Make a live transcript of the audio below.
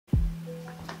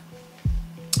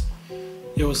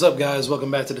Yo, what's up guys? Welcome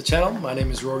back to the channel. My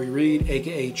name is Rory Reid,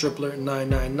 aka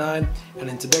Tripler999, and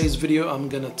in today's video I'm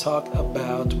going to talk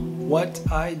about what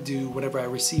I do whenever I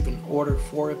receive an order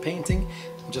for a painting.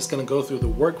 I'm just going to go through the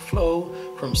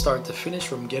workflow from start to finish,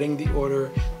 from getting the order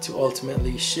to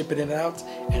ultimately shipping it out.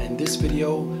 And in this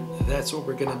video, that's what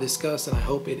we're going to discuss, and I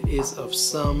hope it is of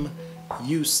some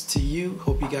use to you.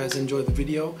 Hope you guys enjoy the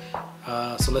video.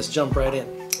 So let's jump right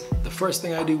in. The first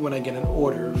thing I do when I get an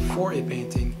order for a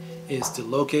painting is to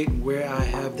locate where I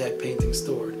have that painting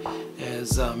stored.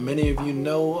 As many of you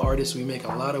know, artists, we make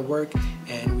a lot of work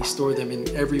and we store them in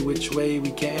every which way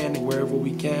we can, wherever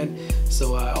we can.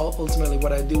 So ultimately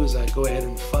what I do is I go ahead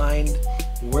and find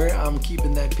where I'm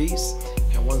keeping that piece,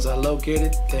 and once I locate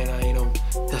it, then I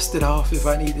dust it off if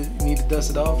I need to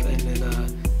dust it off. And then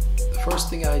the first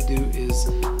thing I do is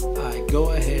I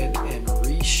go ahead and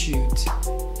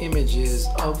reshoot images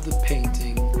of the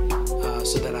painting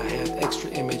so that I have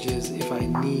extra images if I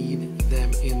need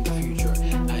them in the future.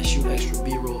 I shoot extra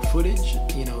B-roll footage,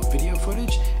 video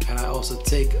footage, and I also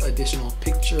take additional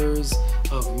pictures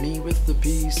of me with the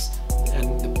piece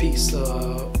and the piece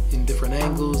in different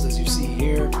angles, as you see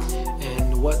here.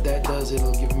 And what that does,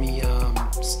 it'll give me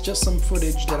just some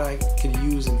footage that I can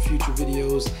use in future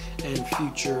videos and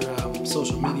future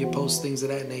social media posts, things of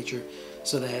that nature,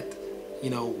 so that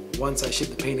once I ship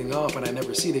the painting off and I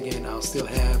never see it again, I'll still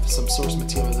have some source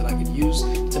material that I could use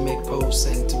to make posts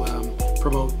and to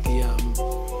promote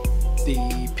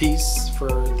the piece for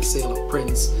the sale of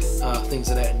prints, things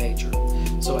of that nature.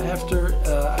 So after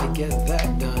I get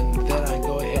that done, then I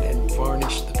go ahead and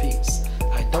varnish the piece.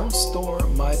 I don't store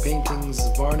my paintings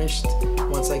varnished.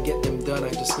 Once I get them done, I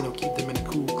just keep them in a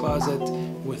cool closet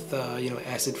with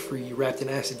acid-free, wrapped in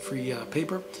acid-free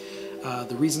paper.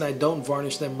 The reason I don't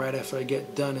varnish them right after I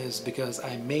get done is because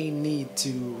I may need to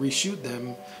reshoot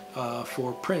them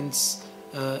for prints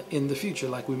in the future,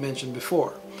 like we mentioned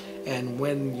before. And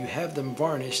when you have them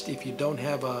varnished, if you don't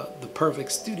have the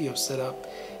perfect studio setup,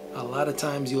 a lot of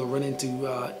times you'll run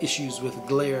into issues with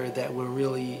glare that will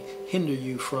really hinder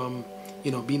you from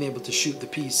being able to shoot the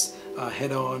piece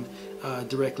head on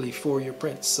directly for your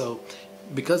prints. So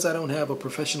because I don't have a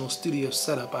professional studio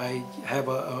setup, I have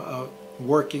a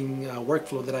working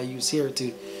workflow that I use here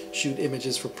to shoot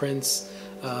images for prints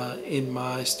in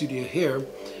my studio here.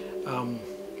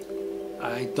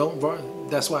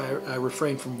 That's why I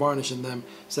refrain from varnishing them,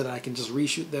 so that I can just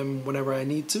reshoot them whenever I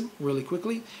need to really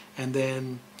quickly, and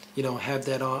then have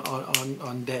that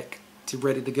on deck to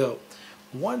ready to go.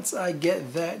 Once I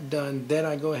get that done, then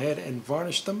I go ahead and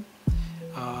varnish them.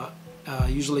 I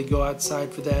usually go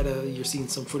outside for that. You're seeing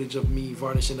some footage of me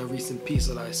varnishing a recent piece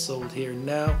that I sold here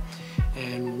now.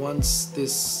 And once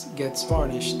this gets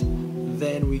varnished,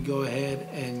 then we go ahead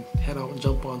and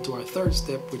jump on to our third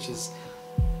step, which is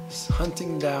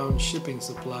hunting down shipping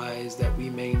supplies that we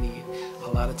may need. A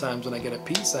lot of times when I get a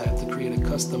piece, I have to create a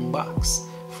custom box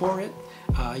for it.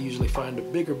 I usually find a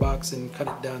bigger box and cut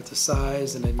it down to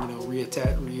size, and then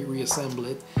reassemble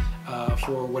it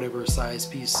for whatever size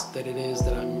piece that it is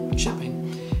that I'm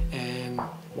shipping. And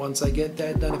once I get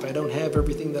that done, if I don't have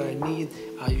everything that I need,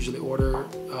 I usually order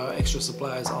extra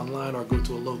supplies online or go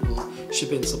to a local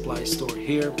shipping supply store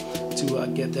here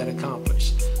to get that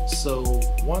accomplished. So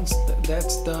once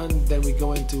that's done, then we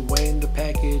go into weighing the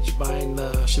package, buying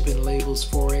shipping labels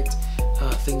for it,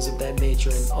 things of that nature,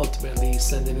 and ultimately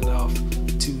sending it off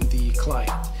to the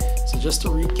client. So just to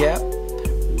recap,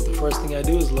 the first thing I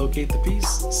do is locate the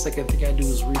piece. Second thing I do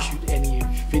is reshoot any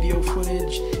video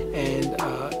footage and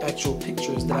actual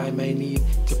pictures that I may need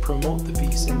to promote the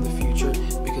piece in the future,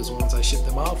 because once I ship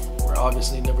them off, we're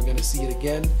obviously never going to see it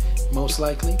again, most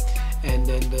likely. And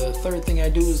then the third thing I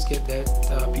do is get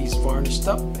that piece varnished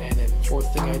up, and then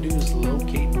fourth thing I do is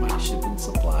locate my shipping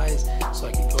supplies so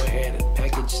I can go ahead and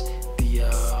package the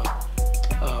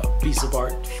piece of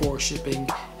art for shipping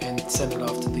and send it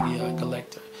off to the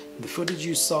collector. The footage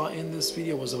you saw in this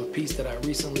video was of a piece that I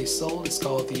recently sold. It's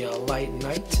called the Light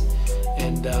Night,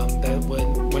 and that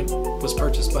was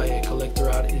purchased by a collector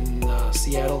out in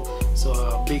Seattle. So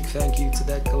a big thank you to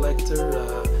that collector.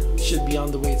 Should be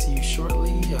on the way to you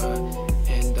shortly,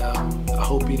 and I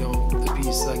hope the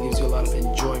piece gives you a lot of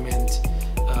enjoyment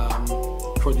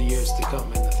for the years to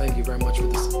come. And thank you very much for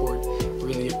the support.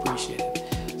 Really appreciate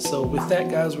it. So with that,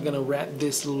 guys, we're gonna wrap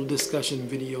this little discussion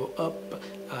video up.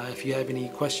 If you have any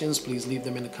questions, please leave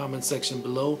them in the comment section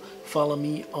below. Follow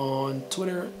me on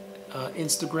Twitter,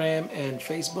 Instagram, and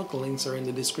Facebook. The links are in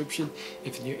the description.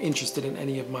 If you're interested in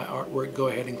any of my artwork, go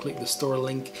ahead and click the store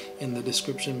link in the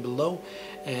description below.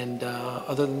 And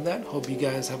other than that, hope you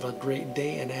guys have a great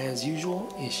day. And as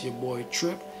usual, it's your boy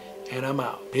Trip, and I'm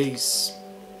out. Peace.